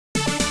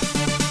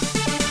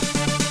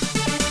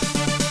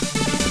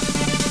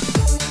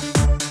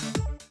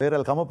where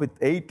I'll come up with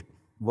 8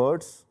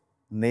 words,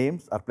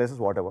 names or places,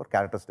 whatever,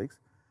 characteristics.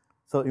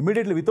 So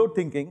immediately without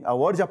thinking, a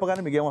word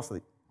చెప్పగానే మీకు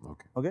ఏమొస్తుంది?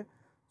 Okay.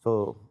 So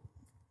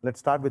let's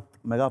start with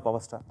mega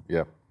power star.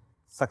 Yeah.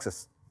 Success.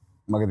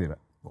 Magadira.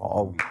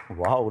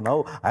 Wow. Now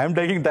I am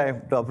taking time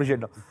to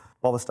appreciate now.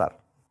 Power star.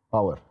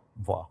 Power.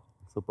 Wow.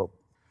 Superb.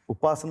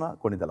 Upasana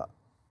Konidala.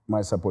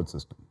 My support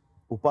system.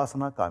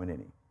 Upasana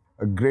Kamineni.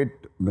 A great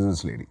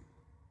business lady.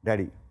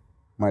 Daddy.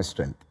 My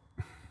strength.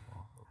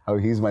 How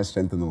he's my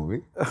strength in the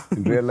movie.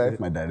 In real life,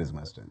 my dad is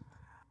my strength.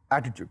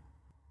 Attitude.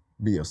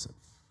 Be yourself.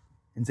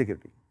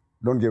 Insecurity.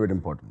 Don't give it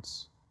importance.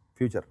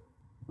 Future.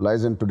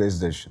 Lies in today's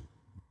decision.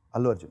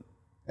 Allu Arjun.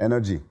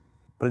 Energy.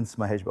 Prince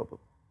Mahesh Babu.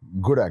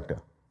 Good actor.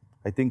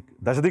 I think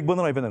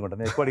దశదిగ్బంధనం అయిపోయింది అనుకుంటా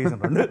నేను ఎక్కువ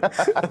అడిగేసాను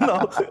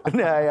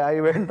I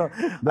went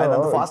ఆయన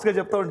అంత ఫాస్ట్గా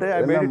చెప్తా ఉంటే I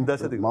made it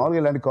దశదిగ్బంధనం. మామూలుగా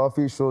ఇలాంటి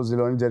కాఫీ షోస్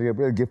ఇలాంటి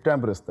జరిగేప్పుడు గిఫ్ట్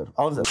హ్యాంపర్ ఇస్తారు.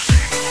 అవును సార్.